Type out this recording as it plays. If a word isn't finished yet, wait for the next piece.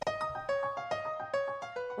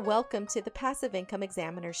Welcome to the Passive Income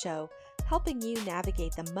Examiner Show, helping you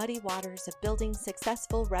navigate the muddy waters of building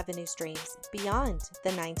successful revenue streams beyond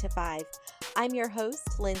the 9 to 5. I'm your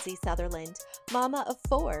host, Lindsay Sutherland, mama of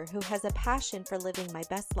 4 who has a passion for living my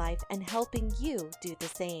best life and helping you do the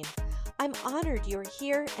same. I'm honored you're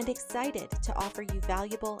here and excited to offer you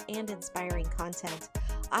valuable and inspiring content.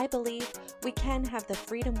 I believe we can have the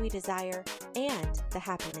freedom we desire and the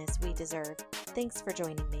happiness we deserve. Thanks for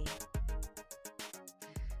joining me.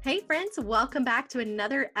 Hey friends, welcome back to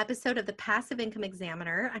another episode of the Passive Income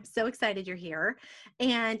Examiner. I'm so excited you're here.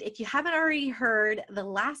 And if you haven't already heard the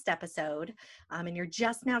last episode, and you're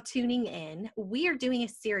just now tuning in, we are doing a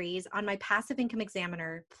series on my Passive Income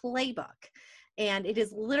Examiner playbook. And it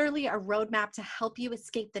is literally a roadmap to help you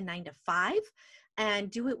escape the 9 to 5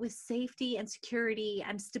 and do it with safety and security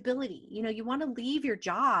and stability. You know, you want to leave your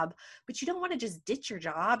job, but you don't want to just ditch your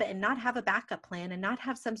job and not have a backup plan and not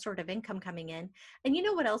have some sort of income coming in. And you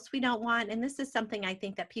know what else we don't want? And this is something I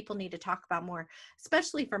think that people need to talk about more,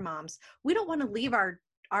 especially for moms. We don't want to leave our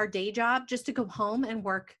day job just to go home and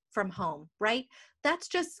work from home, right? That's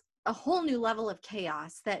just a whole new level of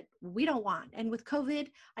chaos that we don't want. And with COVID,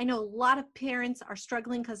 I know a lot of parents are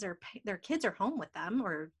struggling because their kids are home with them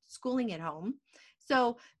or schooling at home.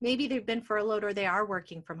 So maybe they've been furloughed or they are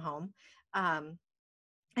working from home. And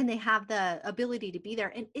they have the ability to be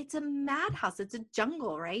there. And it's a madhouse. It's a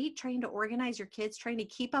jungle, right? Trying to organize your kids, trying to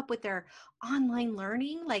keep up with their online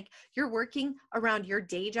learning. Like you're working around your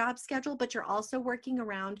day job schedule, but you're also working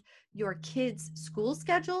around your kids' school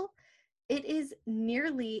schedule. It is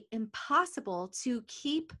nearly impossible to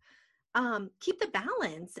keep the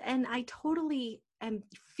balance. And I totally am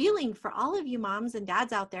feeling for all of you moms and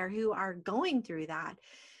dads out there who are going through that.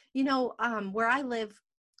 You know, where I live,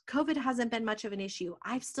 COVID hasn't been much of an issue.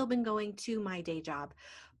 I've still been going to my day job,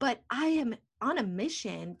 but I am on a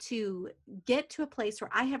mission to get to a place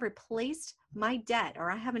where I have replaced my debt,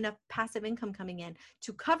 or I have enough passive income coming in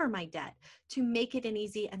to cover my debt, to make it an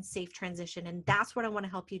easy and safe transition. And that's what I want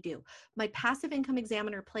to help you do. My Passive Income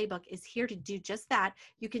Examiner playbook is here to do just that.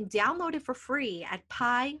 You can download it for free at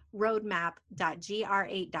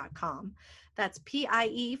pieroadmap.gr8.com. That's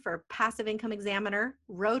PIE for Passive Income Examiner,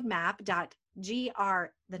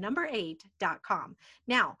 roadmap.gr8.com.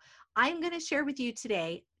 Now, I'm going to share with you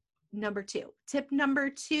today tip number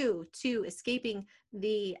two to escaping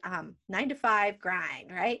the 9 to 5 grind,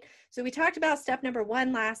 right? So we talked about step number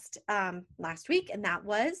 1 last week, and that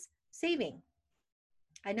was saving.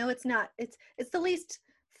 I know it's the least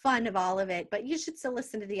fun of all of it, but you should still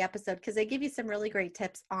listen to the episode because I give you some really great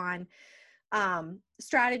tips on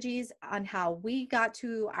strategies on how we got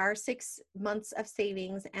to our 6 months of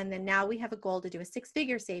savings. And then now we have a goal to do a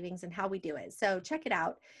 6-figure savings and how we do it. So check it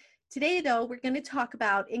out. Today, though, we're going to talk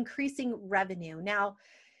about increasing revenue. Now,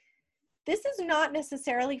 this is not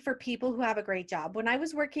necessarily for people who have a great job. When I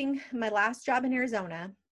was working my last job in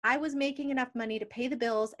Arizona, I was making enough money to pay the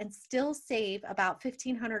bills and still save about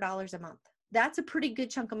 $1,500 a month. That's a pretty good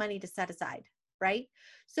chunk of money to set aside, right?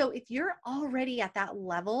 So if you're already at that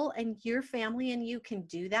level and your family and you can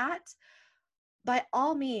do that, by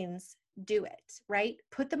all means, do it, right?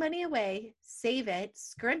 Put the money away, save it,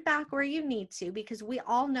 scrimp back where you need to, because we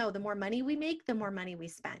all know the more money we make, the more money we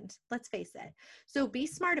spend. Let's face it. So be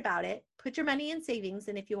smart about it. Put your money in savings.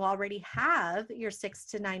 And if you already have your 6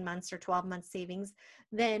 to 9 months or 12 months savings,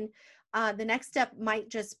 then the next step might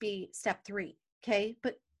just be step 3. Okay.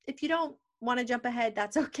 But if you don't want to jump ahead,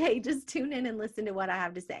 that's okay. Just tune in and listen to what I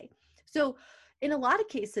have to say. So in a lot of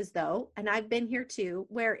cases though, and I've been here too,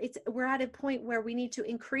 where we're at a point where we need to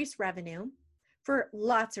increase revenue for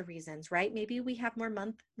lots of reasons, right? Maybe we have more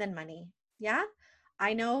month than money. Yeah,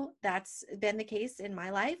 I know that's been the case in my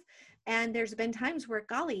life. And there's been times where,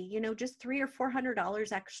 golly, you know, just $300 or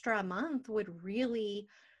 $400 extra a month would really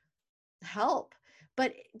help.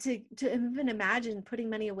 But to even imagine putting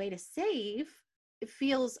money away to save, it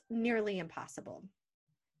feels nearly impossible.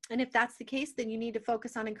 And if that's the case, then you need to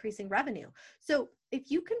focus on increasing revenue. So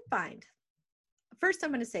if you can find, first I'm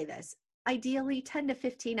going to say this, ideally 10 to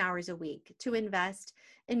 15 hours a week to invest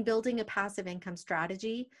in building a passive income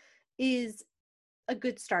strategy is a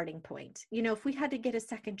good starting point. You know, if we had to get a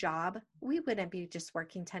second job, we wouldn't be just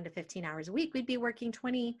working 10 to 15 hours a week. We'd be working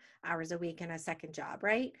 20 hours a week in a second job,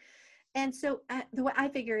 right? And so the way I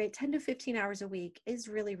figure it, 10 to 15 hours a week is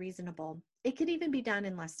really reasonable. It could even be done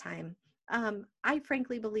in less time. I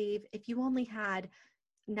frankly believe if you only had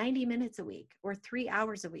 90 minutes a week or 3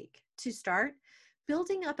 hours a week to start,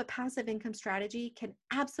 building up a passive income strategy can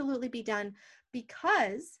absolutely be done,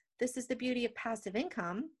 because this is the beauty of passive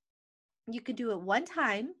income. You can do it one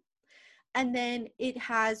time And then it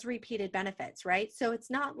has repeated benefits, right? So it's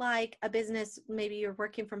not like a business, maybe you're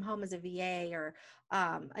working from home as a VA or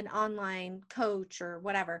an online coach or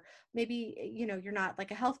whatever. Maybe, you're not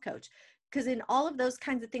like a health coach. Because in all of those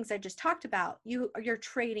kinds of things I just talked about, you're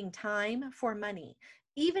trading time for money.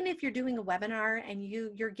 Even if you're doing a webinar and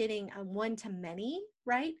you're getting a one-to-many,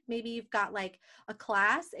 right? Maybe you've got like a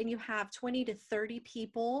class and you have 20 to 30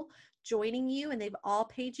 people joining you and they've all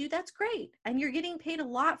paid you, that's great. And you're getting paid a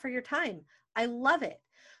lot for your time. I love it.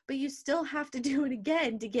 But you still have to do it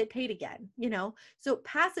again to get paid again, So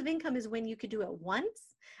passive income is when you could do it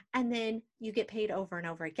once and then you get paid over and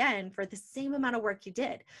over again for the same amount of work you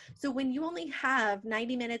did. So when you only have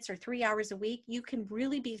 90 minutes or 3 hours a week, you can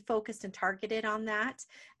really be focused and targeted on that.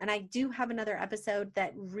 And I do have another episode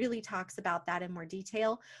that really talks about that in more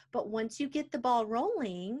detail. But once you get the ball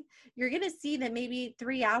rolling, you're going to see that maybe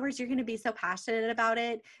 3 hours, you're going to be so passionate about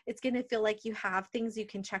it. It's going to feel like you have things you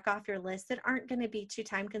can check off your list that aren't going to be too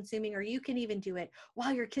time consuming, or you can even do it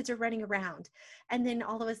while your kids are running around. And then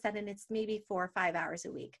all of a sudden it's maybe 4 or 5 hours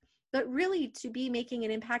a week. But really, to be making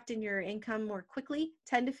an impact in your income more quickly,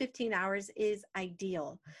 10 to 15 hours is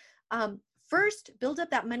ideal. First, build up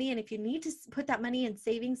that money. And if you need to put that money in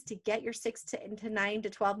savings to get your 6 to 9 to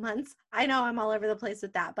 12 months, I know I'm all over the place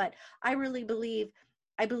with that, but I really believe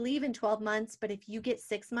in 12 months, but if you get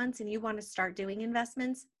 6 months and you want to start doing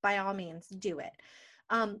investments, by all means, do it.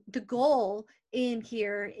 The goal in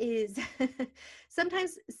here is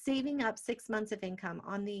sometimes saving up 6 months of income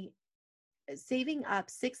saving up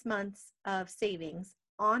 6 months of savings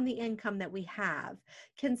on the income that we have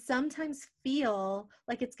can sometimes feel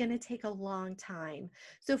like it's going to take a long time.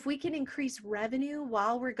 So if we can increase revenue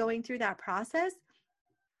while we're going through that process,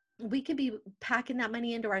 we could be packing that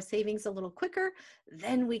money into our savings a little quicker.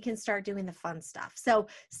 Then we can start doing the fun stuff. So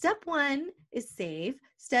step 1 is save.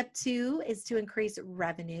 Step 2 is to increase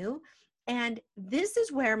revenue. And this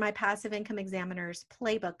is where my passive income examiner's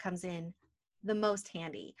playbook comes in the most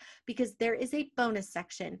handy, because there is a bonus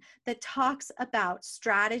section that talks about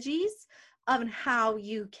strategies on how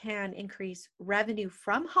you can increase revenue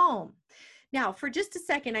from home. Now, for just a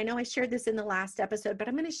second, I know I shared this in the last episode, but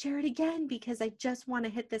I'm going to share it again because I just want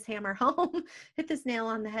to hit this hammer home, hit this nail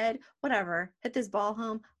on the head, whatever, hit this ball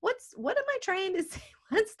home. What am I trying to say?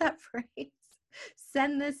 What's that phrase?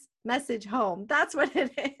 Send this message home. That's what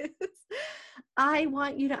it is. I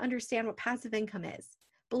want you to understand what passive income is.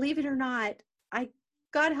 Believe it or not,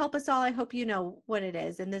 God help us all, I hope you know what it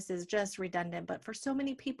is. And this is just redundant, but for so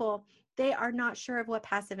many people, they are not sure of what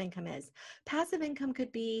passive income is. Passive income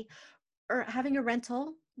could be having a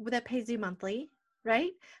rental that pays you monthly,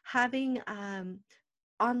 right? Having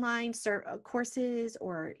online courses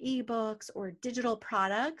or ebooks or digital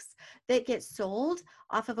products that get sold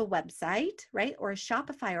off of a website, right? Or a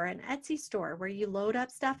Shopify or an Etsy store where you load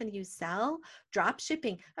up stuff and you sell. Drop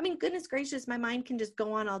shipping. I mean, goodness gracious, my mind can just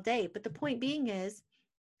go on all day. But the point being is,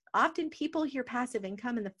 often people hear passive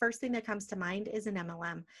income and the first thing that comes to mind is an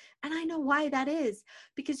MLM. And I know why that is,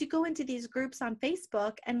 because you go into these groups on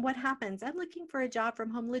Facebook and what happens? I'm looking for a job from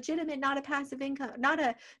home, legitimate, not a passive income, not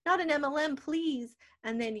an MLM, please.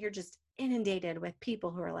 And then you're just inundated with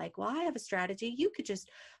people who are like, well, I have a strategy. You could just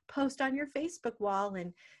post on your Facebook wall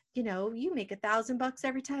and, you make $1,000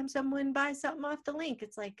 every time someone buys something off the link.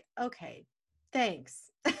 It's like, okay,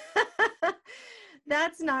 thanks.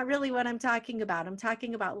 That's not really what I'm talking about. I'm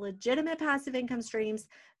talking about legitimate passive income streams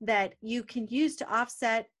that you can use to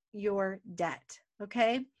offset your debt.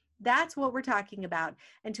 Okay. That's what we're talking about.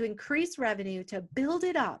 And to increase revenue, to build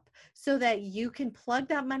it up so that you can plug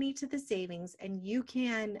that money to the savings and you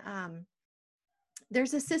can,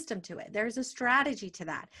 there's a system to it. There's a strategy to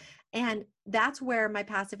that. And that's where my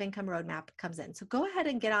passive income roadmap comes in. So go ahead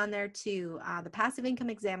and get on there to the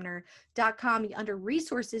passiveincomeexaminer.com. Under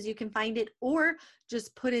resources, you can find it, or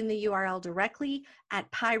just put in the URL directly at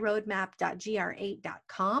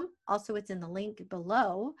piroadmap.gr8.com. Also, it's in the link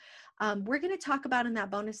below. We're going to talk about in that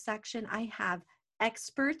bonus section, I have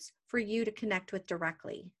experts for you to connect with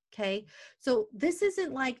directly. Okay. So this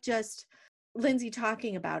isn't like just Lindsay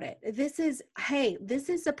talking about it. This is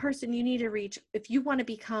a person you need to reach if you want to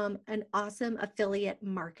become an awesome affiliate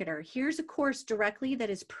marketer. Here's a course directly that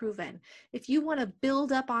is proven. If you want to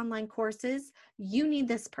build up online courses, you need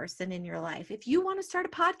this person in your life. If you want to start a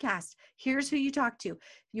podcast, here's who you talk to.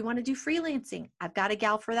 If you want to do freelancing, I've got a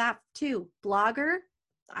gal for that too. Blogger,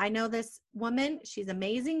 I know this woman. She's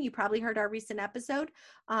amazing. You probably heard our recent episode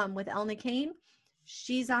with Elna Kane.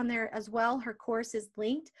 She's on there as well. Her course is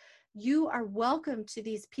linked. You are welcome to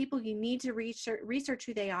these people. You need to research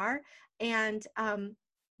who they are. And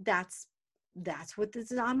that's what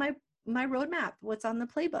this is on my my roadmap, what's on the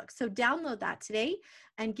playbook. So download that today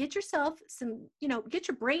and get yourself some, get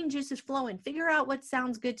your brain juices flowing, figure out what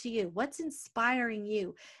sounds good to you, what's inspiring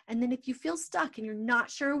you. And then if you feel stuck and you're not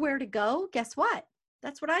sure where to go, guess what?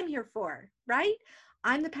 That's what I'm here for, right?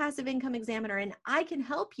 I'm the passive income examiner, and I can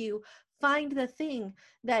help you find the thing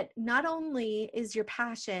that not only is your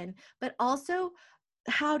passion, but also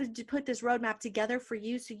how to put this roadmap together for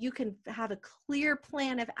you so you can have a clear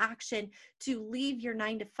plan of action to leave your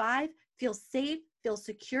 9 to 5, feel safe, feel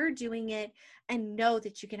secure doing it, and know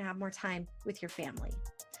that you can have more time with your family.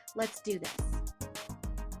 Let's do this.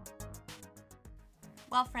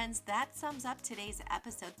 Well, friends, that sums up today's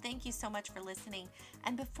episode. Thank you so much for listening.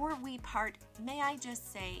 And before we part, may I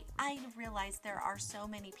just say, I realize there are so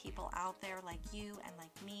many people out there like you and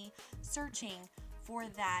like me searching for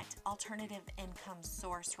that alternative income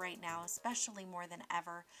source right now, especially more than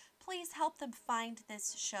ever. Please help them find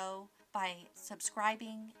this show by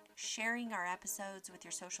subscribing, sharing our episodes with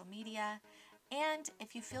your social media, and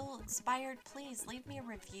if you feel inspired, please leave me a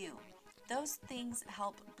review. Those things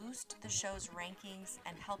help boost the show's rankings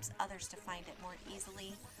and helps others to find it more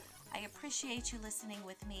easily. I appreciate you listening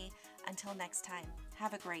with me. Until next time,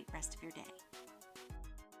 have a great rest of your day.